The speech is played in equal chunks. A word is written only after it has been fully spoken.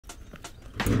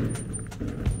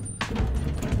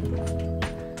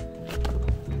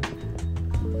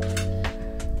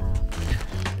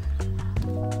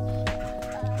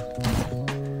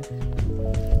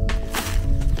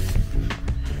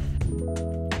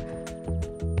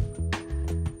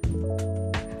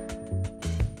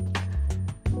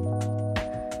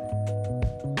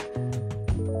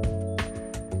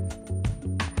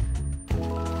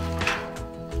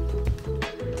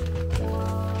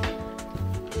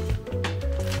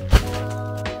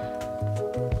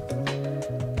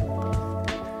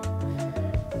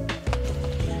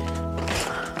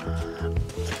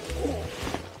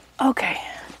Okay.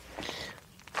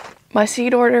 My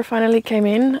seed order finally came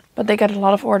in, but they get a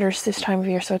lot of orders this time of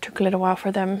year, so it took a little while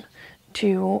for them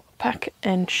to pack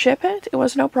and ship it. It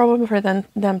was no problem for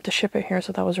them to ship it here,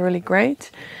 so that was really great.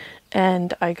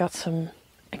 And I got some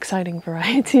exciting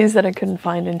varieties that I couldn't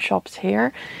find in shops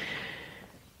here.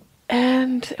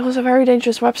 And it was a very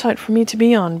dangerous website for me to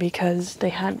be on because they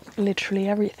had literally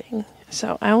everything.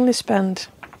 So I only spent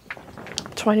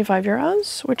 25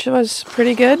 euros, which was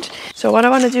pretty good. So what I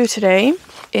want to do today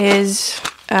is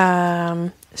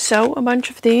sew a bunch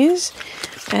of these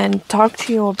and talk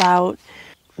to you about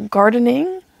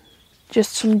gardening,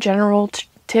 just some general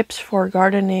tips for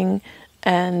gardening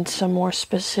and some more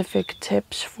specific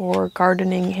tips for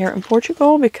gardening here in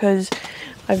Portugal, because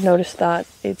I've noticed that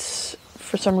it's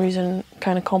for some reason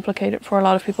kind of complicated for a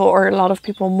lot of people, or a lot of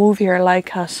people move here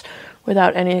like us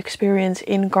without any experience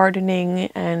in gardening,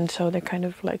 and so they're kind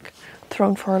of like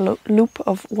thrown for a loop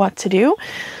of what to do.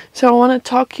 So I want to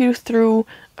talk you through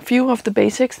a few of the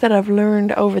basics that I've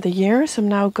learned over the years. I'm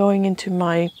now going into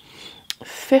my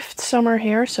 5th summer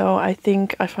here, so I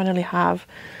think I finally have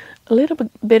a little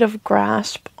bit of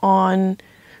grasp on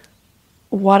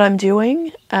what I'm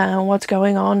doing and what's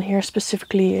going on here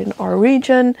specifically in our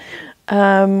region.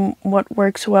 What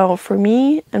works well for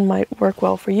me and might work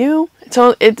well for you.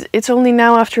 So it's only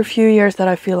now after a few years that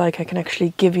I feel like I can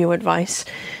actually give you advice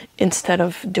instead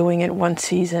of doing it one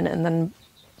season and then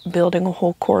building a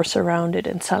whole course around it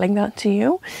and selling that to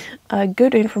you.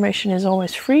 Good information is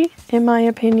always free, in my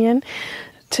opinion.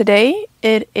 Today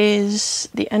it is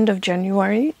the end of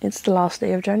January. It's the last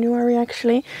day of January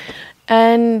actually,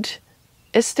 and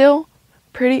it's still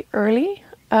pretty early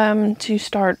to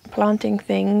start planting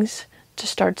things, to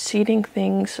start seeding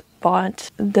things, but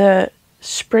the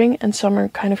spring and summer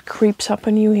kind of creeps up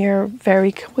on you here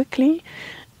very quickly.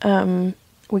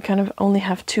 We kind of only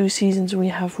have 2 seasons. We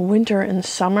have winter and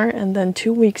summer, and then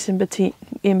 2 weeks in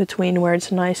between where it's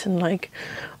nice and like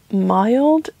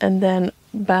mild, and then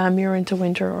bam, you're into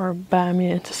winter, or bam,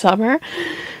 you're into summer.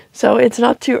 So it's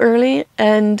not too early,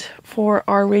 and for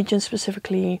our region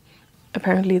specifically,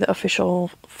 apparently the official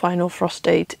final frost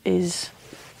date is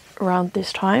around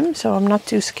this time, so I'm not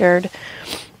too scared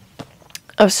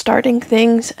of starting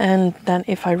things. And then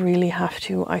if I really have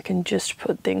to, I can just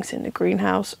put things in the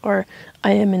greenhouse, or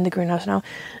I am in the greenhouse now.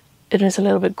 It is a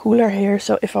little bit cooler here,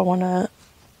 so if I want to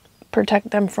protect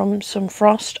them from some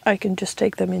frost, I can just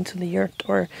take them into the yurt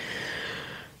or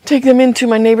take them into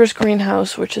my neighbor's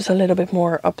greenhouse, which is a little bit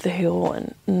more up the hill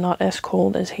and not as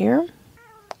cold as here.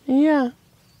 Yeah.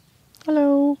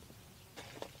 Hello.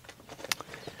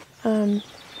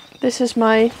 This is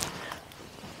my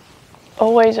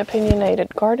always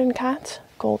opinionated garden cat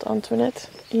called Antoinette.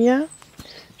 Yeah,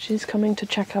 she's coming to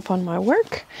check up on my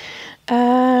work.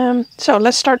 So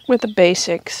let's start with the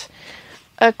basics.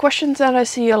 Questions that I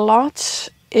see a lot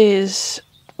is,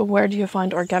 where do you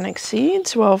find organic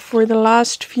seeds? Well, for the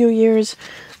last few years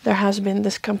there has been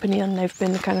this company and they've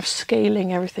been kind of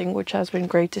scaling everything, which has been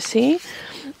great to see.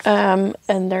 And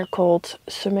they're called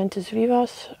Sementes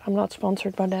Vivas. I'm not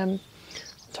sponsored by them.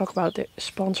 I'll talk about the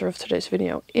sponsor of today's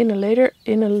video in a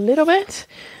little bit.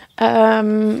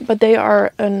 But they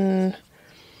are an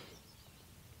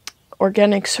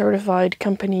organic certified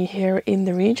company here in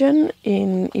the region,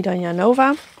 in Idania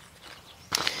Nova.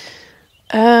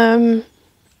 And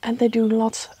they do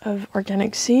lots of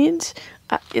organic seeds.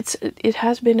 It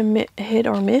has been a hit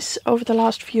or miss over the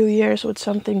last few years, with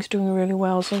some things doing really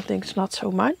well, some things not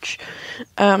so much.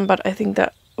 But I think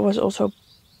that was also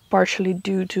partially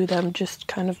due to them just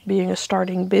kind of being a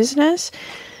starting business.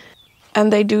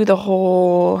 And they do the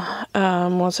whole,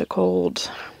 what's it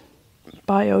called,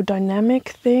 biodynamic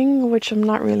thing, which I'm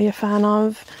not really a fan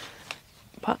of.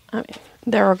 But I mean,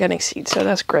 they're organic seeds, so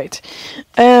that's great.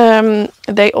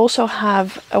 They also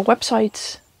have a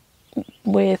website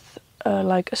with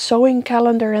like a sewing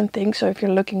calendar and things. So if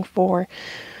you're looking for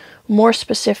more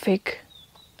specific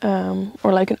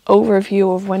or like an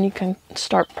overview of when you can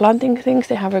start planting things,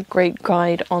 they have a great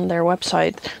guide on their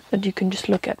website that you can just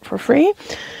look at for free.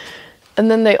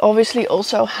 And then they obviously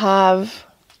also have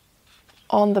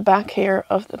on the back here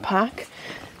of the pack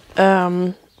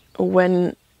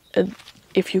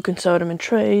if you can sow them in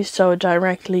trays, sow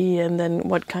directly, and then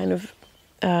what kind of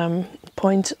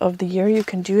points of the year you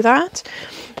can do that.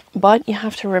 But you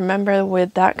have to remember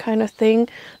with that kind of thing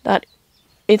that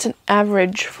it's an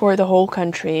average for the whole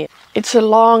country. It's a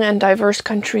long and diverse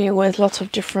country with lots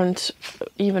of different,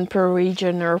 even per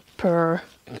region or per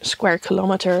square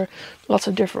kilometer, lots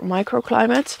of different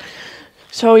microclimates.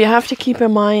 So you have to keep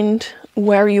in mind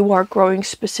where you are growing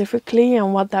specifically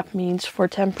and what that means for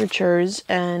temperatures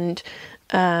and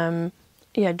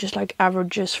yeah, just like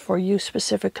averages for you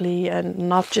specifically, and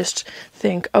not just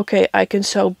think, okay, I can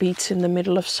sow beets in the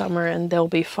middle of summer and they'll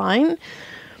be fine.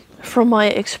 From my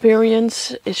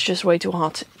experience, it's just way too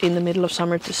hot in the middle of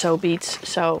summer to sow beets.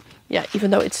 So yeah,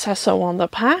 even though it says so on the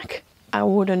pack, I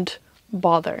wouldn't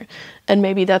bother. And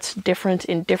maybe that's different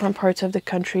in different parts of the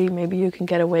country. Maybe you can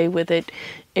get away with it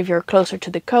if you're closer to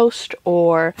the coast,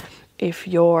 or if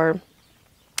you're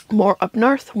more up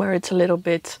north where it's a little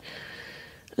bit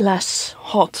less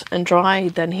hot and dry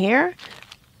than here.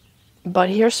 But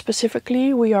here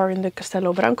specifically, we are in the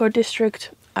Castelo Branco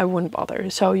district. I wouldn't bother.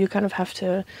 So you kind of have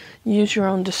to use your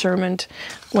own discernment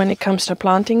when it comes to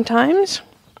planting times.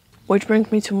 Which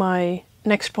brings me to my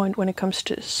next point. When it comes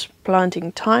to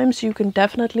planting times, you can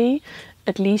definitely,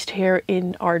 at least here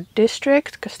in our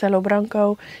district, Castelo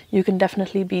Branco, you can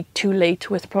definitely be too late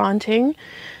with planting.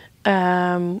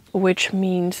 Which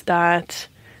means that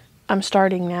I'm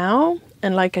starting now,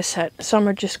 and like I said,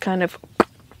 summer just kind of,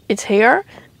 it's here,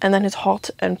 and then it's hot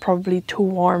and probably too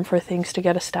warm for things to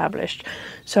get established.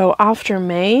 So after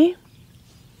May,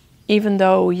 even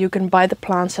though you can buy the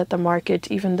plants at the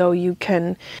market, even though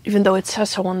it says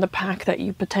so on the pack that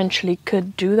you potentially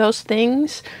could do those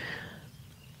things,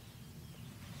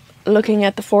 looking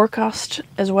at the forecast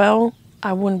as well,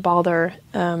 I wouldn't bother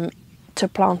to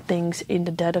plant things in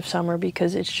the dead of summer,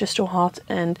 because it's just too hot,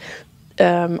 and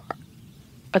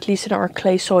at least in our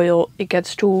clay soil, it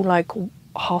gets too like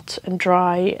hot and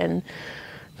dry and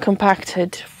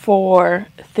compacted for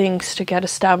things to get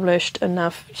established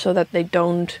enough so that they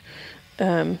don't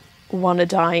want to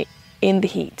die in the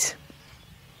heat.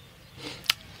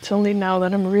 It's only now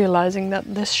that I'm realizing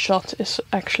that this shot is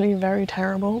actually very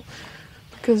terrible,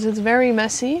 because it's very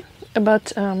messy,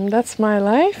 but that's my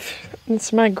life.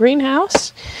 It's my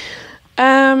greenhouse.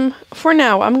 For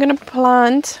now, I'm gonna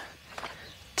plant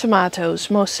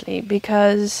tomatoes mostly,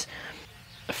 because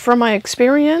from my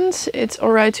experience, it's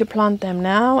alright to plant them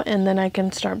now, and then I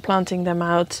can start planting them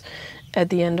out at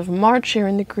the end of March here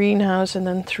in the greenhouse, and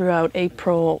then throughout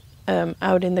April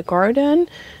out in the garden,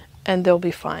 and they'll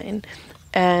be fine.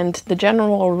 And the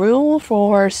general rule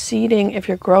for seeding, if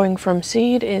you're growing from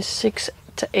seed, is 6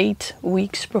 to 8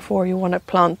 weeks before you want to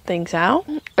plant things out.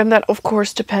 And that of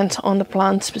course depends on the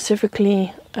plant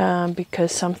specifically,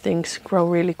 because some things grow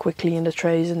really quickly in the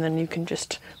trays, and then you can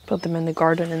just put them in the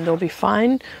garden and they'll be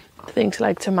fine. Things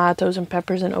like tomatoes and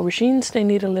peppers and aubergines, they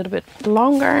need a little bit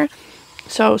longer.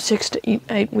 So 6 to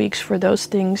 8 weeks for those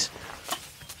things.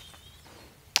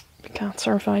 The cats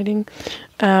are fighting.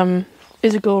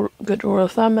 Is a good rule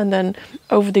of thumb, and then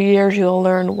over the years you'll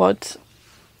learn what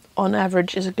on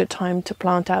average is a good time to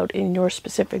plant out in your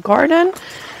specific garden.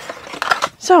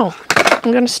 So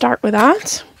I'm going to start with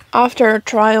that. After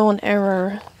trial and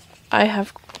error, I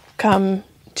have come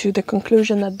to the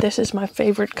conclusion that this is my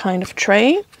favorite kind of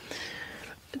tray.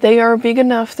 They are big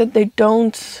enough that they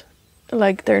don't,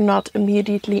 like, they're not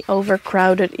immediately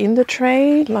overcrowded in the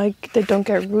tray, like they don't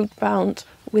get root bound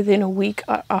within a week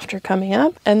after coming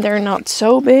up, and they're not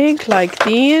so big like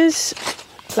these,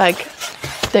 like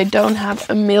they don't have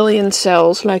a million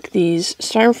cells like these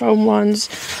styrofoam ones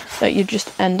that you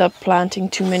just end up planting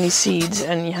too many seeds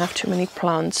and you have too many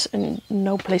plants and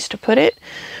no place to put it.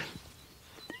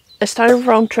 A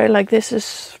styrofoam tray like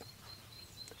this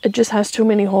it just has too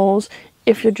many holes.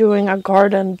 If you're doing a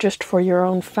garden just for your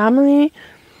own family,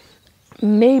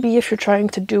 maybe if you're trying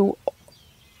to do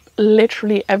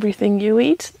literally everything you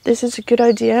eat, this is a good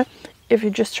idea. If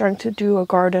you're just trying to do a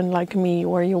garden like me,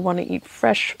 where you want to eat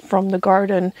fresh from the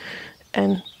garden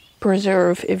and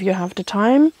preserve if you have the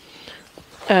time,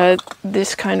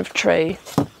 this kind of tray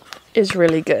is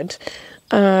really good.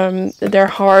 They're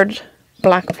hard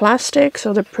black plastic,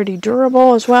 so they're pretty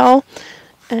durable as well.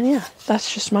 And yeah,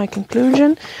 that's just my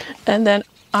conclusion. And then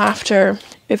after,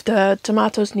 if the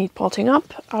tomatoes need potting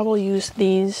up, I will use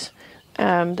these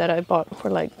that I bought for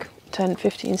like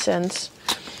 10-15 cents,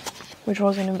 which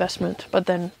was an investment, but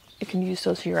then you can use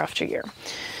those year after year.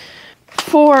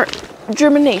 For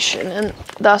germination, and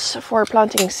thus for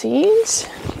planting seeds,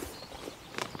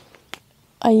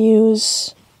 I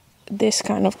use this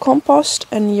kind of compost,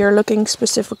 and you're looking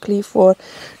specifically for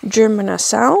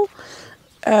germinasal,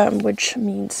 which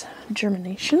means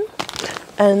germination.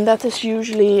 And that is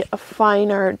usually a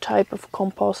finer type of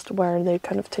compost where they've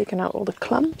kind of taken out all the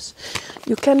clumps.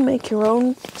 You can make your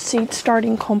own seed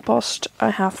starting compost. I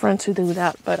have friends who do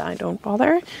that, but I don't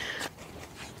bother.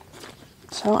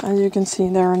 So as you can see,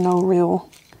 there are no real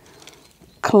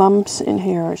clumps in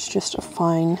here. It's just a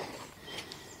fine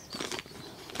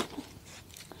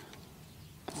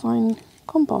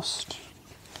compost.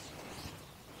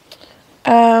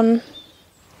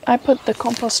 I put the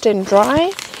compost in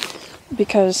dry,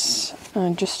 because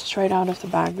just straight out of the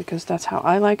bag, because that's how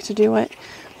I like to do it.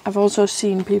 I've also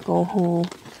seen people who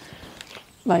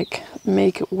like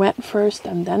make it wet first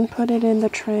and then put it in the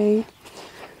tray.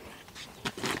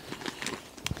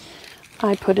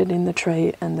 I put it in the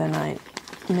tray and then I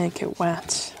make it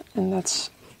wet, and that's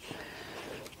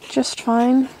just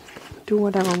fine. Do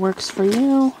whatever works for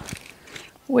you.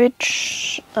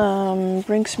 Which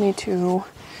brings me to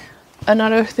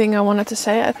another thing I wanted to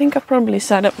say. I think I've probably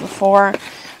said it before,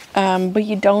 but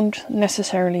you don't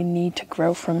necessarily need to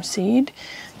grow from seed.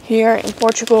 Here in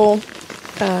Portugal,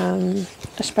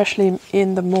 especially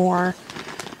in the more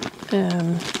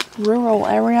rural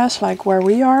areas like where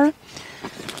we are,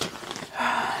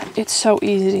 it's so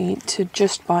easy to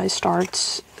just buy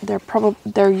starts.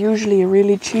 They're usually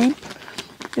really cheap.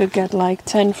 You get like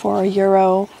 10 for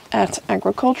 €1 at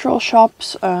agricultural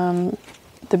shops.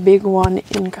 The big one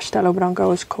in Castelo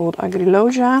Branco is called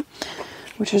Agriloja,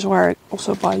 which is where I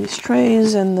also buy these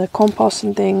trays and the compost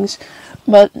and things.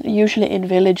 But usually in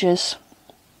villages,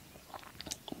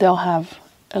 they'll have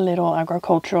a little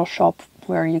agricultural shop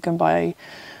where you can buy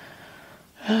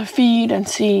feed and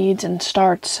seeds and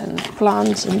starts and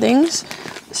plants and things.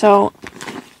 So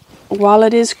while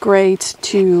it is great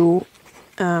to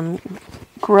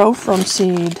grow from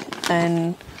seed,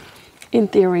 and in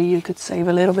theory you could save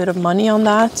a little bit of money on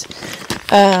that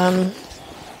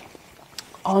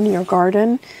on your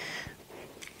garden,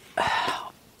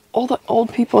 all the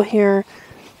old people here,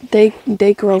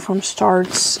 they grow from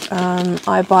starts.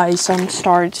 I buy some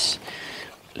starts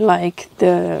like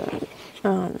the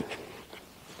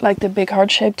big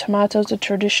heart-shaped tomatoes, the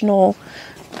traditional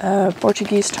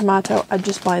Portuguese tomato. I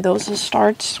just buy those as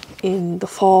starts. In the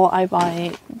fall I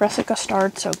buy brassica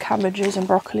starts, so cabbages and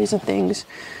broccolis and things,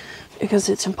 because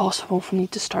it's impossible for me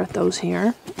to start those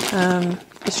here.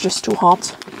 It's just too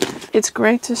hot. It's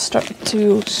great to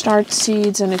start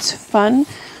seeds and it's fun,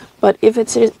 but if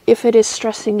it is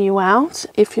stressing you out,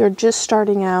 if you're just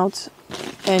starting out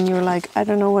and you're like, I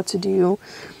don't know what to do,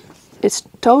 it's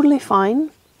totally fine.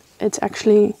 It's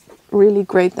actually really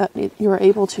great that you're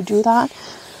able to do that.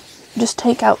 Just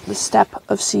take out the step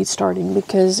of seed starting,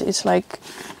 because it's like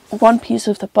one piece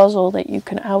of the puzzle that you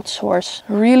can outsource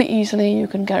really easily. You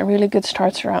can get really good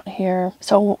starts around here.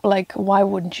 So like, why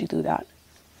wouldn't you do that,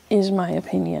 is my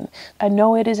opinion. I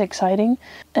know it is exciting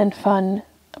and fun,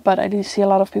 but I do see a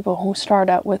lot of people who start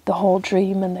out with the whole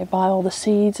dream and they buy all the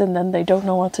seeds and then they don't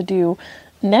know what to do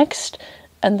next,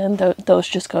 and then those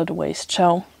just go to waste.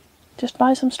 So just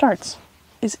buy some starts.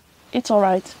 It's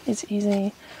alright, it's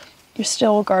easy. You're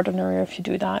still a gardener if you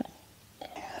do that.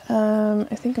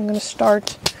 I think I'm going to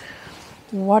start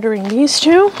watering these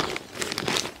two.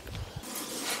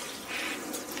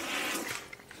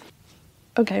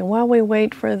 Okay, while we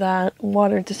wait for that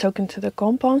water to soak into the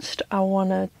compost, I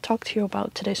want to talk to you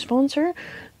about today's sponsor,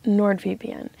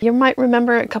 NordVPN. You might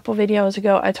remember a couple videos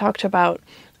ago I talked about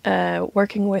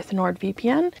working with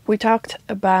NordVPN. We talked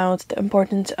about the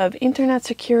importance of internet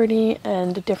security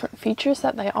and the different features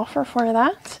that they offer for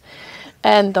that.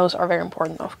 And those are very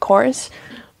important, of course.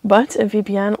 But a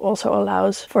VPN also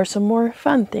allows for some more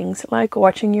fun things, like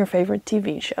watching your favorite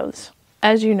TV shows.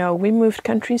 As you know, we moved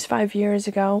countries 5 years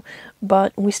ago,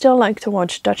 but we still like to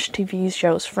watch Dutch TV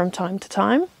shows from time to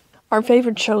time. Our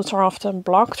favorite shows are often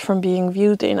blocked from being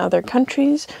viewed in other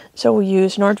countries, so we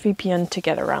use NordVPN to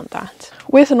get around that.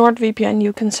 With NordVPN,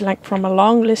 you can select from a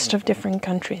long list of different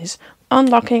countries,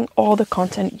 unlocking all the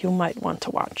content you might want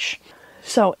to watch.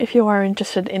 So if you are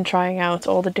interested in trying out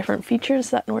all the different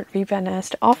features that NordVPN has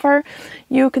to offer,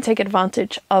 you can take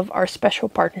advantage of our special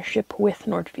partnership with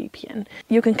NordVPN.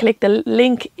 You can click the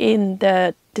link in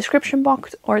the description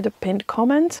box or the pinned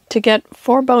comment to get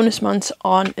 4 bonus months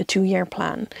on a 2-year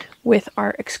plan. With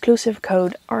our exclusive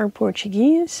code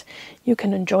OurPortuguese, you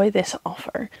can enjoy this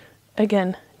offer.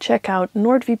 Again, check out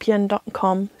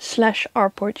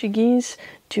nordvpn.com/ourportuguese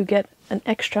to get an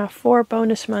extra 4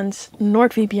 bonus months.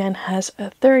 NordVPN has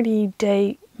a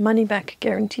 30-day money-back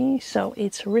guarantee, so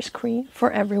it's risk-free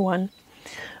for everyone.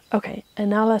 Okay, and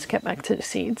now let's get back to the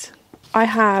seeds. I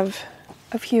have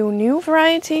a few new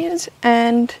varieties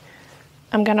and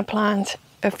I'm gonna plant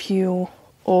a few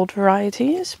old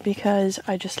varieties because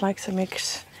I just like to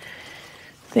mix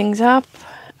things up.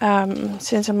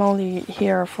 Since I'm only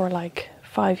here for like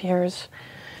 5 years,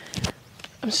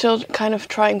 I'm still kind of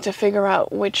trying to figure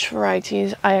out which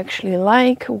varieties I actually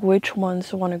like, which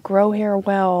ones want to grow here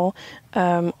well,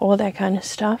 all that kind of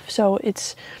stuff. So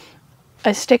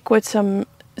I stick with some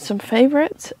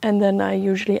favorites, and then I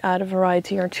usually add a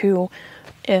variety or two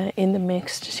in the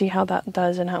mix to see how that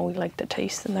does and how we like the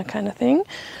taste and that kind of thing.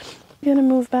 I'm gonna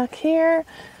move back here.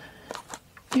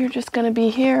 You're just gonna be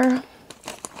here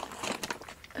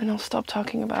And I'll stop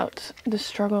talking about the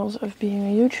struggles of being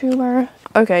a YouTuber.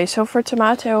 Okay, so for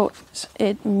tomatoes,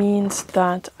 it means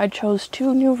that I chose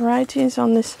 2 new varieties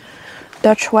on this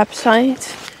Dutch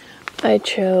website. I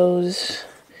chose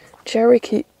Cherry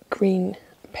Green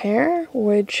Pear,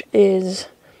 which is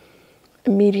a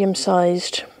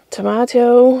medium-sized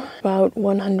tomato, about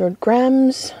 100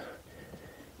 grams.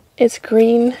 It's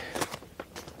green.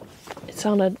 It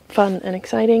sounded fun and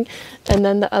exciting. And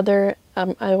then the other,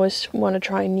 I always want to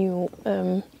try new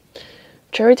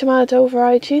cherry tomato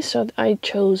varieties, so I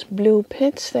chose Blue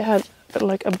Pits. They had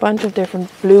like a bunch of different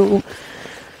blue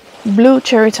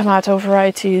cherry tomato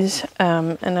varieties,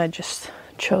 and I just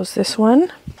chose this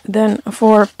one. Then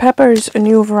for peppers, a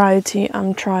new variety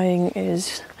I'm trying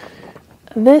is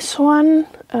this one.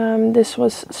 This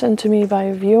was sent to me by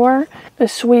a viewer. A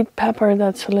sweet pepper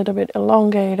that's a little bit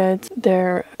elongated.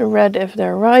 They're red if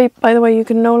they're ripe. By the way, you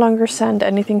can no longer send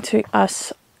anything to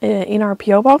us in our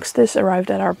PO box. This arrived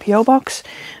at our PO box.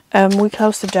 We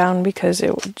closed it down because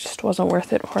it just wasn't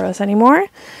worth it for us anymore.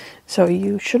 So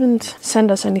you shouldn't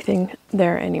send us anything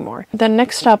there anymore. Then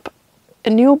next up, a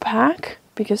new pack,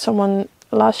 because someone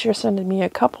last year sent me a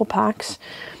couple packs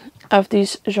of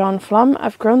these Jean Flamme.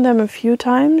 I've grown them a few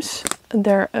times.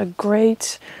 They're a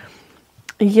great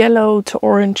yellow to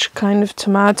orange kind of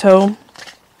tomato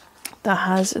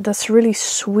that's really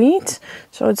sweet.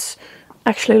 So it's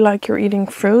actually like you're eating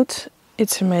fruit.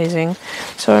 It's amazing.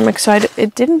 So I'm excited.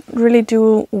 It didn't really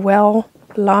do well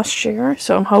last year,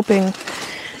 so I'm hoping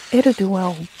it'll do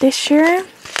well this year.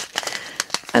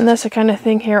 And that's the kind of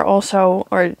thing here also,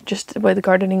 or just with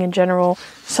gardening in general.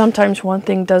 Sometimes one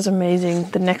thing does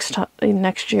amazing, the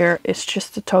next year it's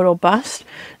just a total bust.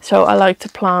 So I like to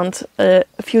plant a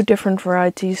few different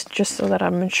varieties just so that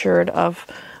I'm assured of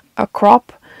a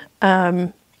crop.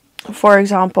 For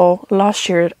example, last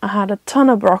year I had a ton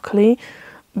of broccoli,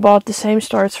 bought the same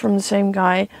starts from the same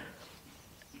guy,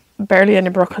 barely any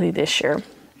broccoli this year.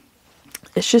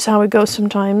 It's just how it goes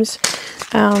sometimes.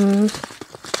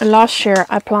 Last year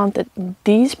I planted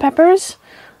these peppers.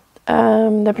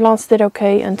 The plants did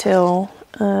okay until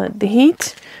the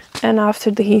heat, and after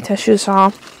the heat, as you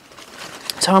saw,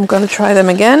 so I'm going to try them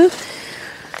again.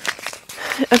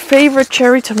 A favorite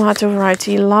cherry tomato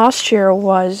variety last year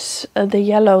was the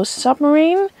yellow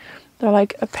submarine. They're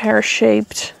like a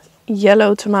pear-shaped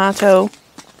yellow tomato.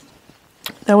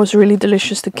 That was really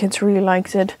delicious. The kids really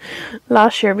liked it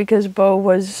last year because Bo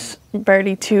was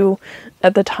barely 2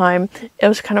 at the time. It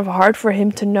was kind of hard for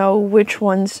him to know which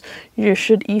ones you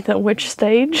should eat at which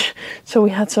stage. So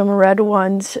we had some red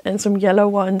ones and some yellow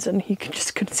ones, and he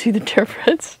just couldn't see the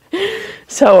difference.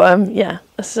 So yeah,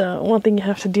 that's one thing you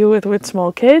have to deal with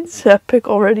small kids. Pick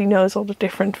already knows all the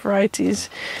different varieties.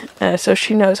 So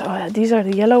she knows, oh, these are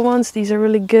the yellow ones. These are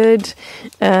really good.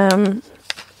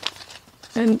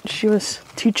 And she was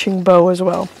teaching Bo as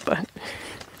well, but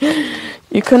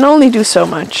you can only do so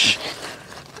much.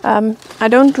 I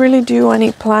don't really do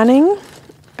any planning.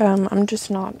 I'm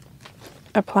just not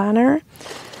a planner.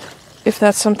 If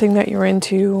that's something that you're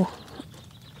into,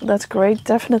 that's great.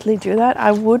 Definitely do that.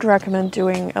 I would recommend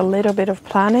doing a little bit of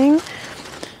planning.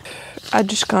 I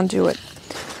just can't do it.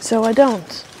 So I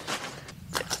don't.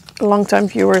 Longtime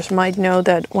viewers might know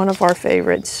that one of our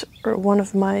favorites, or one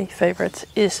of my favorites,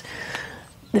 is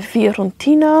the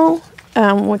Fiorentino,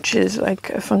 which is like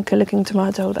a funky looking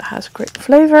tomato that has great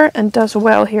flavor and does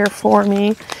well here for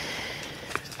me.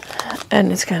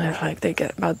 And it's kind of like they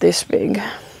get about this big.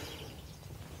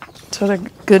 So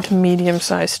they're good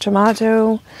medium-sized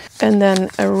tomato. And then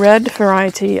a red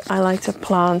variety I like to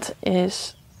plant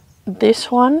is this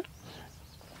one.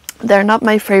 They're not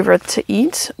my favorite to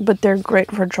eat, but they're great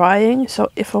for drying.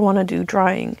 So if I want to do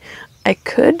drying, I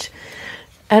could.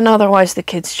 And otherwise the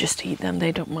kids just eat them,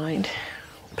 they don't mind.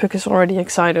 Puck is already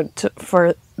excited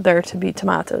for there to be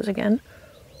tomatoes again.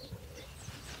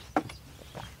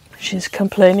 She's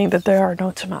complaining that there are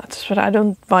no tomatoes, but I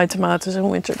don't buy tomatoes in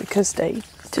winter because they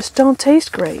just don't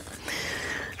taste great.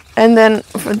 And then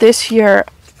for this year,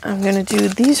 I'm gonna do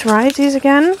these varieties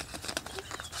again.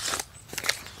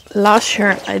 Last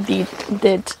year I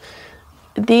did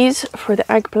these for the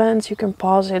eggplants. You can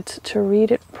pause it to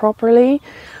read it properly.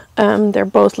 They're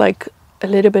both like a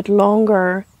little bit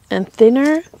longer and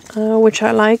thinner, which I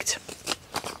liked.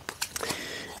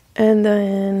 And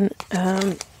then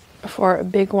for a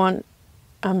big one,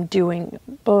 I'm doing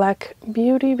Black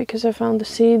Beauty because I found the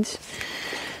seeds.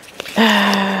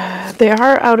 They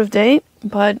are out of date,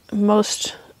 but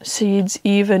most seeds,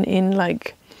 even in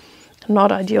like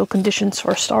not ideal conditions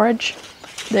for storage,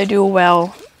 they do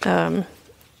well.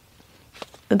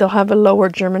 They'll have a lower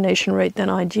germination rate than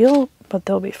ideal, but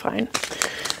they'll be fine.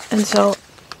 And so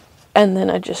And then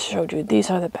I just showed you, these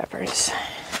are the peppers.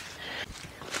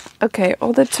 Okay,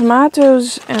 all the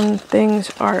tomatoes and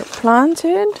things are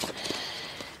planted.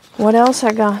 What else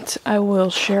I got, I will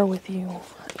share with you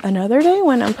another day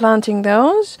when I'm planting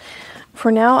those.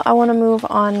 For now, I want to move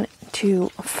on to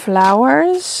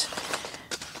flowers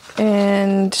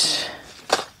and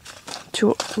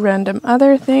to random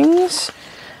other things.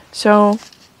 So,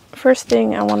 first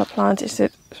thing I want to plant is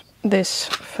this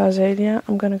Fazelia.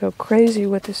 I'm gonna go crazy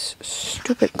with this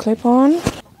stupid clip-on.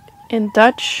 In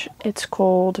Dutch, it's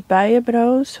called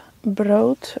bijenbrood,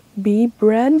 bee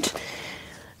bread,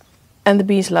 and the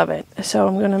bees love it. So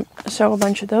I'm gonna sow a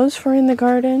bunch of those for in the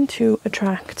garden to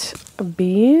attract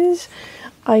bees.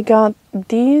 I got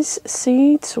these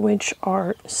seeds, which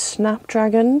are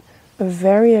Snapdragon.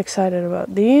 Very excited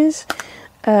about these.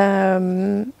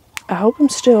 I hope I'm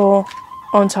still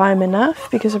on time enough,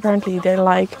 because apparently they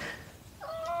like...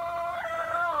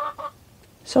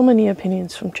 So many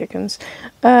opinions from chickens.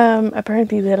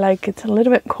 Apparently they like it a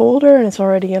little bit colder, and it's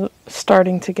already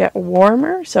starting to get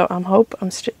warmer. So I hope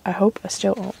I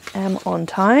still am on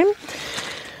time.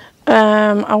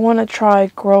 I want to try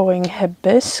growing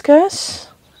hibiscus.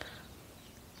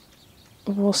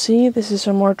 We'll see. This is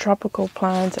a more tropical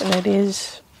plant, and it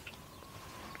is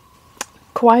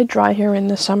quite dry here in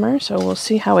the summer. So we'll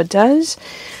see how it does.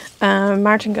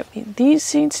 Maarten got me these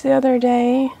seeds the other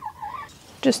day.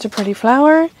 Just a pretty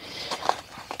flower.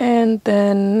 And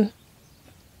then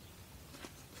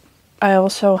I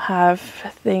also have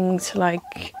things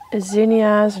like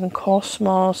zinnias and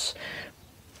cosmos.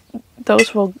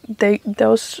 Those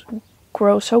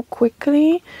grow so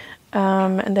quickly,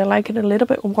 and they like it a little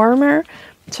bit warmer.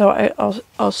 So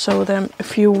I'll sow them a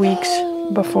few weeks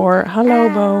before. Hello,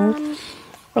 Bo.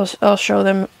 I'll sow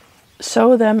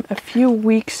them a few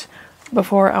weeks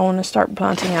before I want to start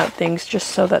planting out things, just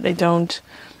so that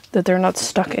they're not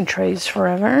stuck in trays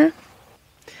forever.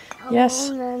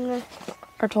 Yes,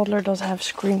 our toddler does have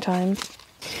screen time.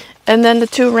 And then the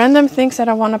two random things that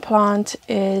I want to plant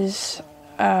is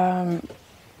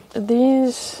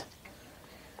these.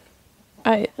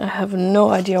 I have no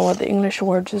idea what the English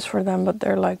word is for them, but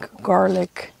they're like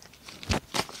garlic,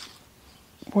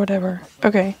 whatever.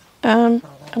 Okay, I'm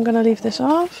gonna leave this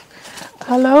off.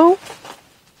 Hello.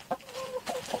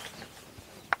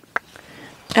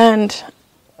 And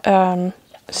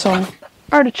some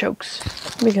artichokes,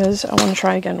 because I want to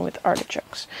try again with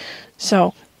artichokes.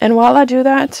 So, and while I do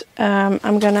that,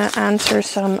 I'm gonna answer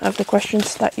some of the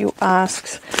questions that you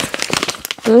asked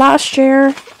last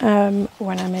year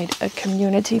when I made a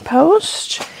community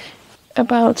post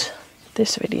about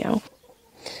this video.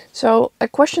 So a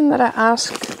question that I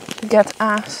get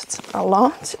asked a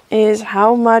lot is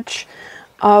how much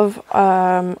of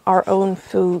our own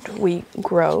food we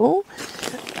grow.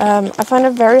 I find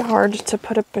it very hard to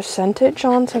put a percentage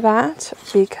onto that,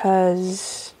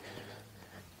 because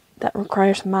that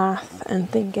requires math and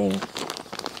thinking.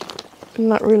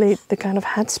 Not really the kind of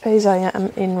headspace I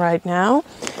am in right now.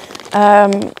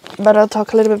 But I'll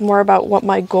talk a little bit more about what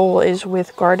my goal is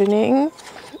with gardening.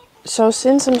 So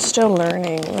since I'm still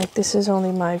learning, like this is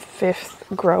only my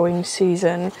 5th growing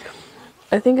season,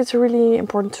 I think it's really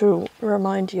important to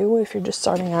remind you, if you're just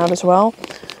starting out as well,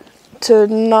 to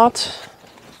not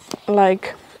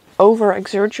like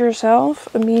overexert yourself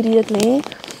immediately,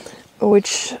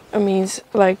 which means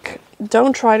like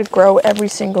don't try to grow every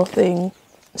single thing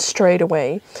straight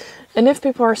away. And if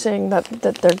people are saying that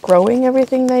they're growing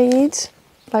everything they eat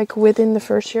like within the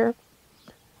first year,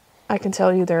 I can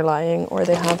tell you they're lying, or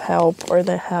they have help, or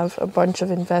they have a bunch of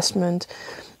investment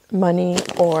money,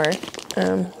 or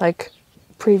like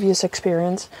previous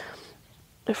experience.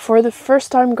 For the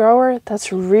first time grower,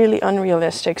 that's really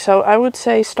unrealistic. So I would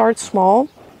say start small.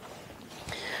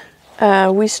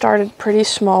 We started pretty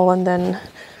small, and then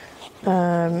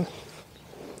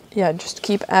yeah, just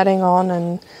keep adding on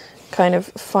and kind of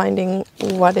finding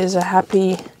what is a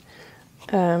happy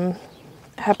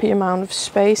amount of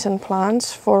space and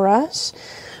plants for us.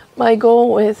 My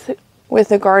goal with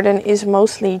the garden is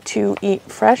mostly to eat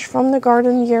fresh from the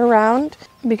garden year round,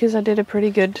 because I did a pretty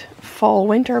good fall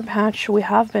winter patch. We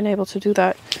have been able to do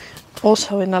that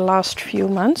also in the last few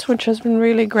months, which has been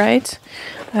really great.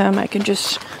 I can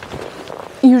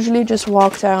usually just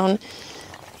walk down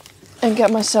and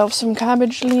get myself some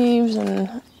cabbage leaves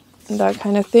and that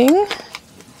kind of thing.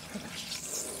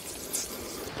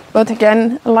 But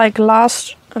again, like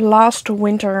last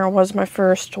winter was my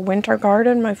first winter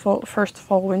garden, my first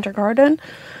fall winter garden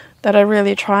that I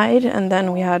really tried, and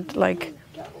then we had like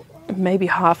maybe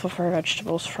half of our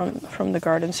vegetables from the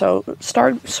garden. So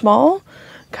start small,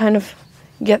 kind of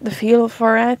get the feel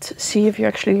for it, see if you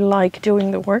actually like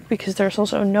doing the work, because there's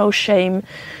also no shame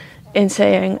in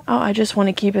saying, oh, I just want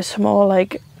to keep it small,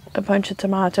 like a bunch of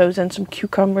tomatoes and some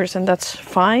cucumbers, and that's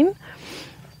fine.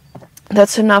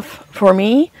 That's enough for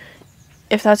me.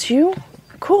 If that's you,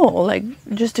 cool, like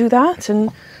just do that,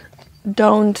 and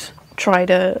don't try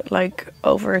to like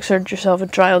overexert yourself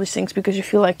and try all these things because you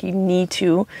feel like you need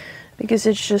to, because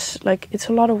it's just like, it's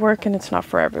a lot of work and it's not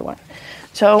for everyone.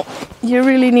 So you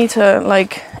really need to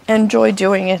like enjoy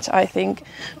doing it, I think,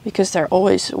 because there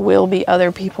always will be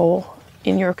other people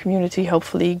in your community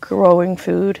hopefully growing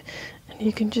food, and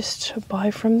you can just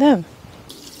buy from them.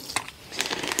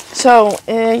 So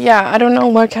yeah, I don't know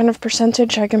what kind of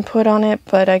percentage I can put on it,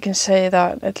 but I can say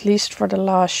that at least for the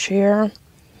last year,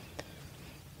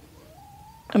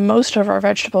 most of our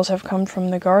vegetables have come from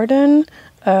the garden.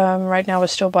 Right now I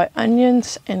still buy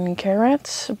onions and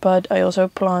carrots, but I also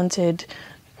planted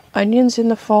onions in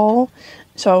the fall,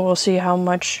 so we'll see how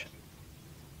much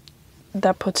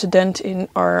that puts a dent in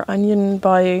our onion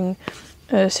buying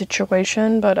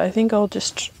situation. But I think I'll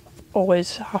just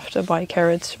always have to buy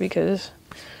carrots because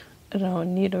I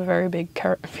don't need a very big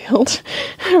carrot field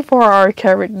for our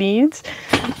carrot needs,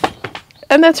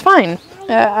 and that's fine.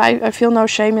 I feel no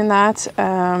shame in that.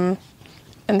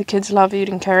 And the kids love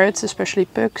eating carrots, especially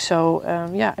Puck, so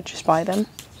yeah, I just buy them.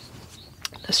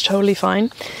 That's totally fine.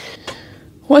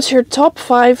 What's your top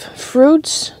 5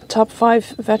 fruits, top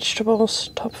 5 vegetables,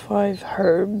 top 5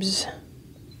 herbs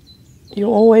you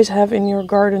always have in your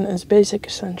garden as basic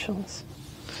essentials?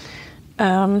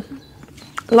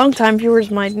 Long-time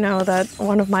viewers might know that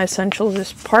one of my essentials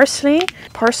is parsley.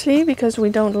 Parsley, because we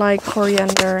don't like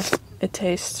coriander. It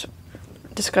tastes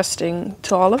disgusting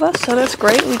to all of us, so that's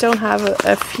great. We don't have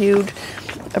a feud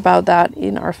about that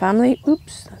in our family.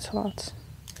 Oops, that's a lot.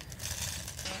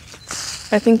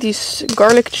 I think these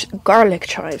garlic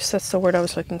chives, that's the word I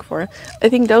was looking for. I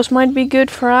think those might be good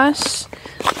for us,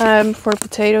 for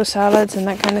potato salads and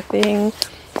that kind of thing.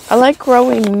 I like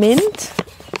growing mint.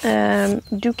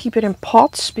 Do keep it in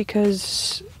pots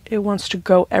because it wants to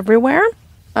go everywhere.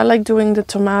 I like doing the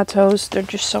tomatoes. They're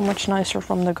just so much nicer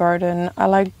from the garden.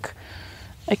 I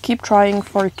keep trying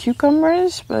for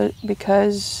cucumbers, but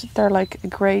because they're like a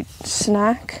great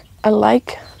snack. I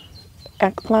like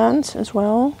eggplants as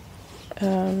well.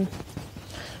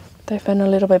 They've been a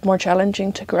little bit more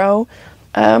challenging to grow.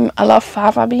 I love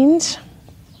fava beans,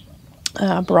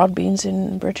 broad beans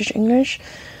in British English.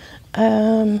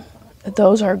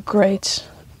 Those are great.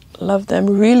 Love them.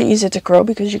 Really easy to grow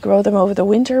because you grow them over the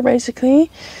winter basically,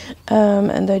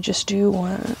 and they just do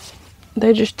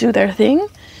their thing.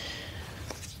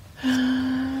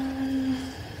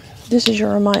 This is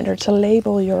your reminder to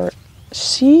label your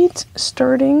seed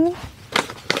starting.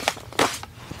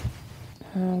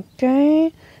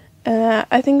 Okay,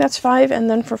 I think that's 5. And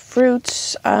then for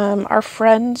fruits, our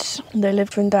friends, they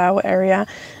live in Dow area,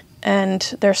 and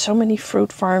there's so many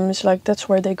fruit farms. Like that's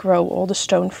where they grow all the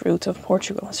stone fruit of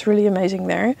Portugal. It's really amazing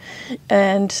there,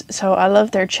 and so I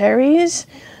love their cherries.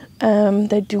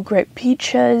 They do great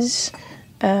peaches,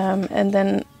 and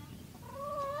then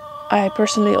I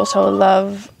personally also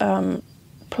love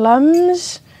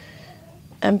plums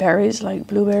and berries like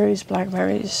blueberries,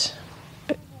 blackberries,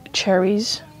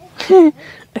 cherries.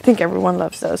 I think everyone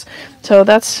loves those. So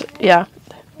that's, yeah,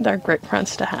 they're great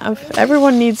friends to have.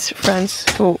 Everyone needs friends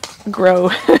who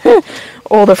grow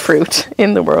all the fruit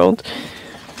in the world.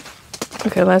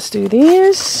 Okay, let's do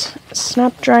these.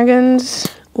 Snapdragons.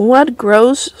 What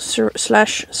grows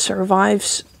 /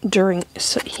 survives during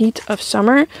heat of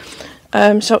summer?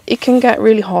 So it can get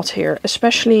really hot here,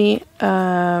 especially,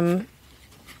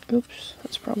 oops,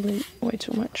 that's probably way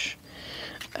too much.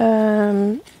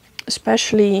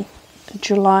 Especially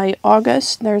July,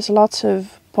 August, there's lots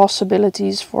of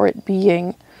possibilities for it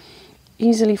being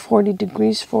easily 40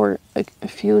 degrees for a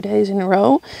few days in a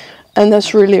row, and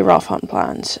that's really rough on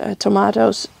plants.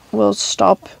 Tomatoes will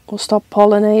stop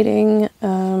pollinating.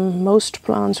 Most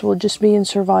plants will just be in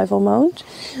survival mode.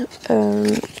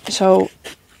 So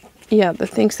yeah, the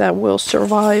things that will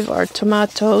survive are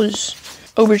tomatoes,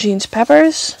 aubergines,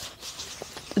 peppers.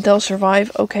 They'll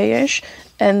survive okay-ish.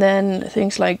 And then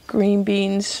things like green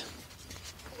beans,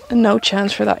 no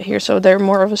chance for that here. So they're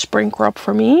more of a spring crop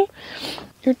for me.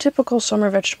 Your typical summer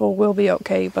vegetable will be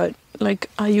okay, but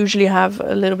like I usually have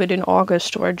a little bit in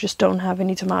August where I just don't have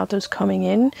any tomatoes coming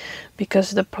in because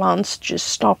the plants just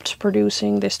stopped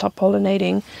producing. They stopped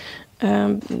pollinating.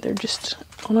 They're just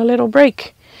on a little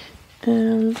break,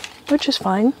 which is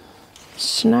fine.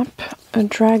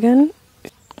 Snapdragon,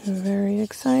 very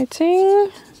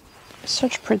exciting.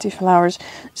 Such pretty flowers.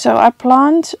 So I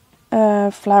plant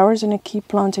flowers and I keep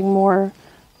planting more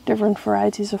different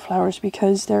varieties of flowers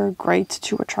because they're great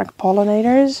to attract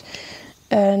pollinators.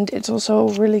 And it's also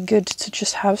really good to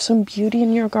just have some beauty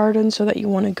in your garden so that you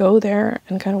want to go there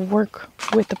and kind of work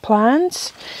with the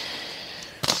plants.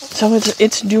 So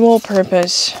it's dual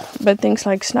purpose. But things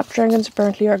like snapdragons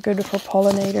apparently are good for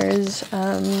pollinators.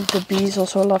 The bees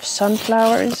also love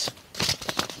sunflowers.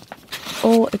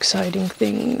 All exciting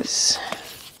things.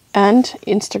 And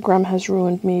Instagram has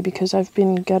ruined me because I've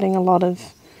been getting a lot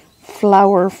of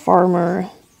flower farmer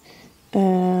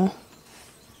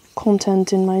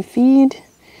content in my feed,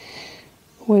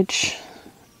 which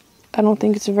I don't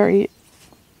think it's a very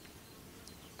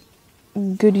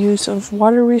good use of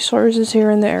water resources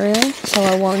here in the area, so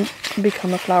I won't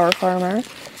become a flower farmer,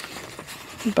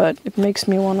 but it makes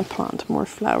me want to plant more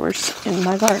flowers in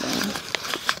my garden.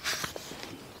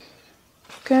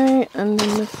 Okay, and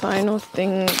then the final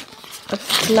thing of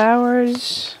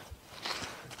flowers.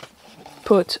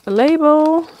 Put a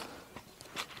label.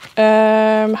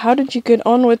 How did you get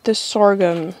on with the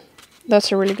sorghum?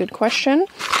 That's a really good question.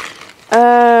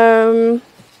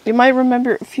 You might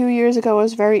remember a few years ago I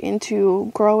was very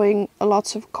into growing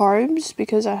lots of carbs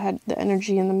because I had the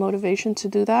energy and the motivation to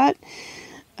do that.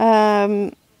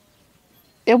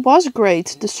 It was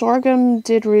great. The sorghum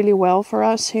did really well for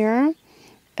us here,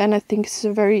 and I think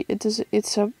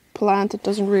it's a plant that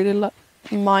doesn't really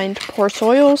mind poor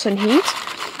soils and heat,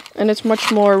 and it's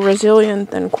much more resilient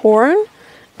than corn.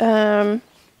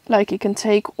 Like you can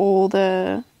take all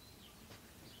the...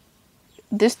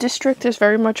 This district is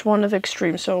very much one of the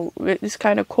extremes, so it's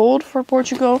kind of cold for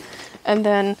Portugal, and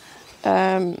then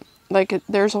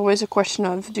there's always a question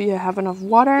of, do you have enough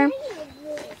water?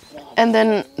 And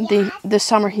then the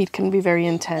summer heat can be very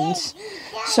intense.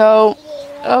 So,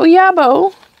 oh yeah,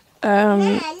 Bo.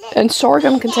 And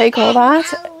sorghum can take all that,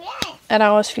 and I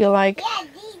always feel like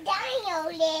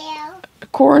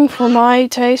corn, for my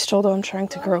taste, although I'm trying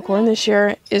to grow corn this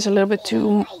year, is a little bit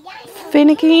too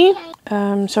finicky.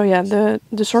 So yeah,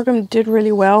 the sorghum did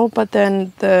really well, but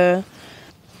then the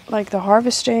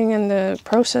harvesting and the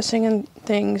processing and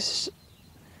things,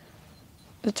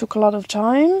 it took a lot of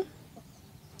time,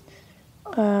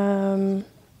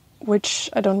 which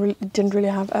I didn't really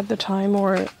have at the time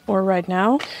or right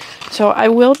now. So I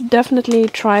will definitely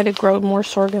try to grow more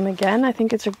sorghum again. I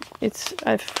think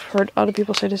I've heard other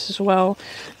people say this as well.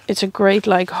 It's a great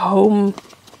home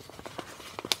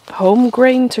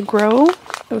grain to grow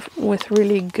with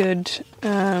really good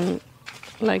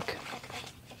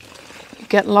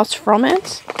get lots from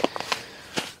it.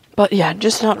 But yeah,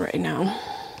 just not right now.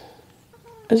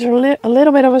 There's a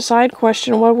little bit of a side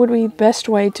question. What would be the best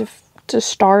way to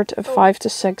start a 5 to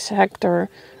 6 hectare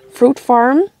fruit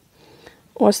farm?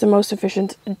 What's the most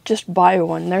efficient? Just buy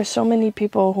one. There's so many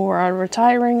people who are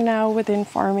retiring now within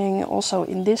farming, also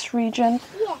in this region.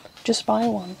 Just buy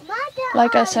one.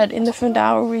 Like I said, in the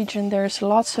Fundão region, there's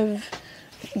lots of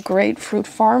great fruit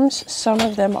farms. Some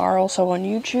of them are also on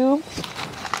YouTube.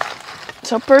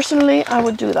 So personally, I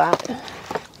would do that.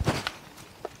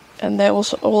 And they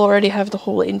also already have the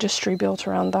whole industry built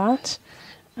around that.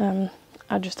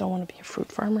 I just don't want to be a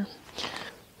fruit farmer.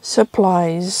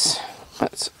 Supplies.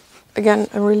 That's, again,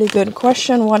 a really good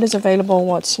question. What is available,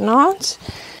 what's not?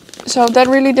 So that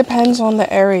really depends on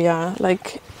the area.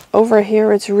 Like over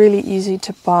here, it's really easy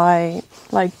to buy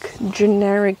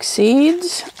generic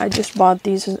seeds. I just bought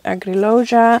these at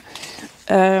Agriloja.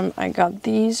 I got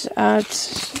these at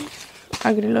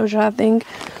Agriloja, I think.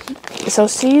 So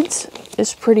seeds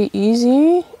is pretty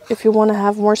easy if you want to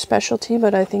have more specialty,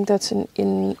 but I think that's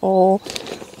in all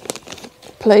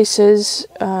places.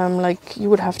 You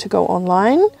would have to go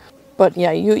online. But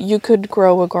yeah, you could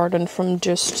grow a garden from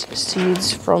just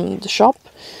seeds from the shop.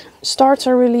 Starts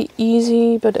are really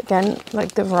easy, but again,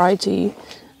 the variety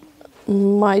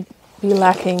might be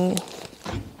lacking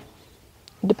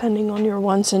depending on your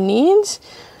wants and needs.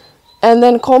 And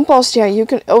then compost, yeah, you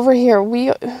can, over here,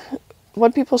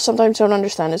 what people sometimes don't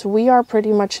understand is we are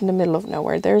pretty much in the middle of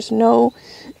nowhere. There's no,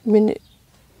 and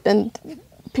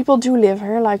people do live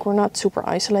here, we're not super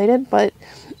isolated, but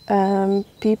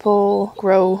people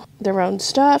grow their own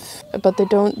stuff, but they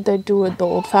do it the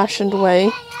old-fashioned way.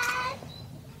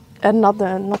 And not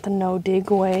the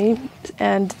no-dig way.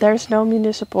 And there's no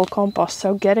municipal compost.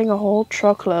 So getting a whole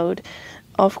truckload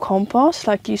of compost,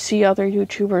 like you see other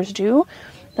YouTubers do,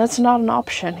 that's not an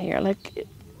option here.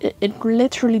 It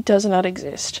literally does not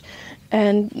exist.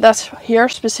 And that's here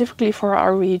specifically for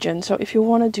our region. So if you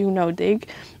want to do no-dig,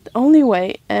 the only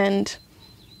way, and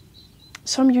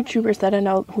some YouTubers that I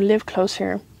know who live close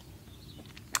here,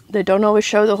 they don't always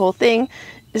show the whole thing,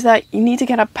 is that you need to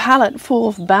get a pallet full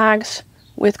of bags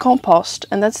with compost,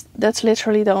 and that's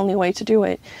literally the only way to do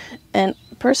it. And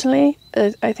personally,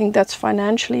 I think that's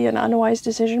financially an unwise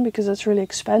decision because it's really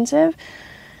expensive.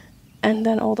 And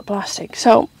then all the plastic.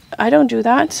 So I don't do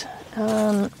that.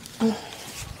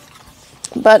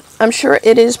 But I'm sure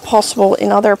it is possible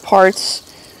in other parts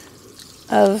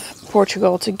of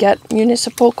Portugal to get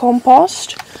municipal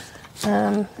compost.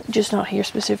 Just not here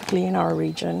specifically in our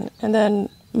region. And then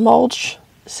mulch,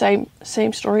 same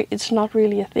story. It's not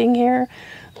really a thing here.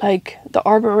 Like the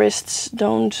arborists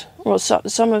don't, well,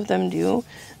 some of them do,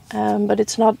 but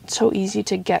it's not so easy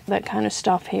to get that kind of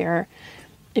stuff here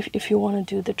if you want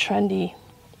to do the trendy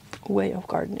way of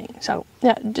gardening. So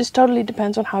yeah, it just totally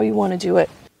depends on how you want to do it.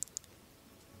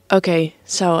 Okay,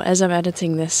 so as I'm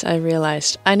editing this, I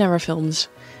realized I never filmed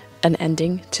an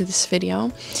ending to this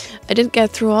video. I didn't get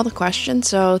through all the questions,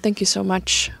 so thank you so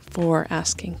much for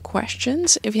asking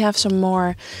questions. If you have some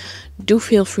more, do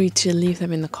feel free to leave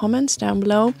them in the comments down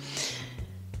below.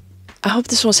 I hope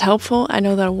this was helpful. I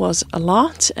know that it was a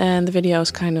lot and the video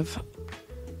is kind of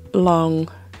long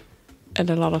and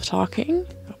a lot of talking,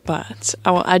 but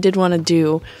I did want to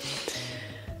do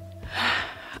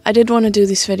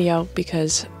this video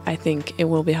because I think it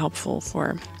will be helpful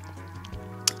for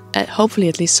hopefully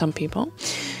at least some people.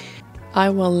 I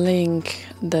will link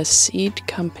the seed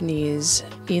companies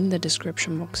in the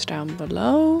description box down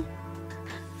below.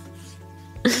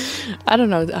 I don't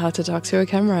know how to talk to a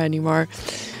camera anymore.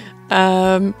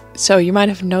 So you might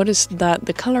have noticed that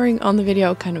the coloring on the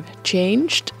video kind of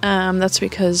changed. That's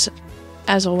because,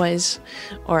 as always,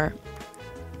 I'm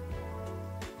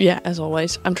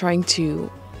trying to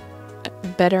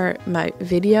better my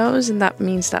videos, and that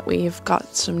means that we've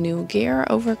got some new gear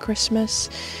over Christmas.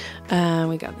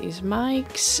 We got these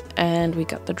mics, and we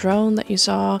got the drone that you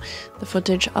saw the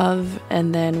footage of,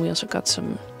 and then we also got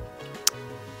some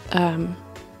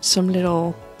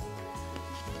little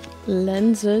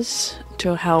lenses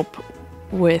to help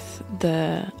with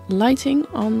the lighting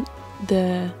on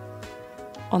the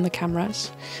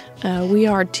cameras. We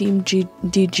are Team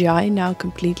DJI now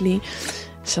completely,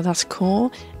 so that's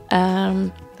cool.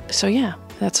 So yeah,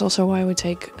 that's also why we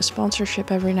take a sponsorship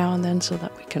every now and then, so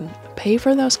that we can pay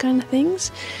for those kind of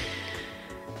things.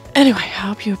 Anyway, I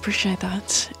hope you appreciate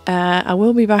that. I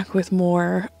will be back with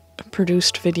more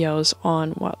produced videos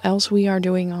on what else we are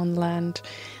doing on land.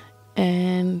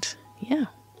 And yeah,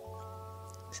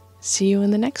 see you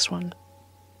in the next one.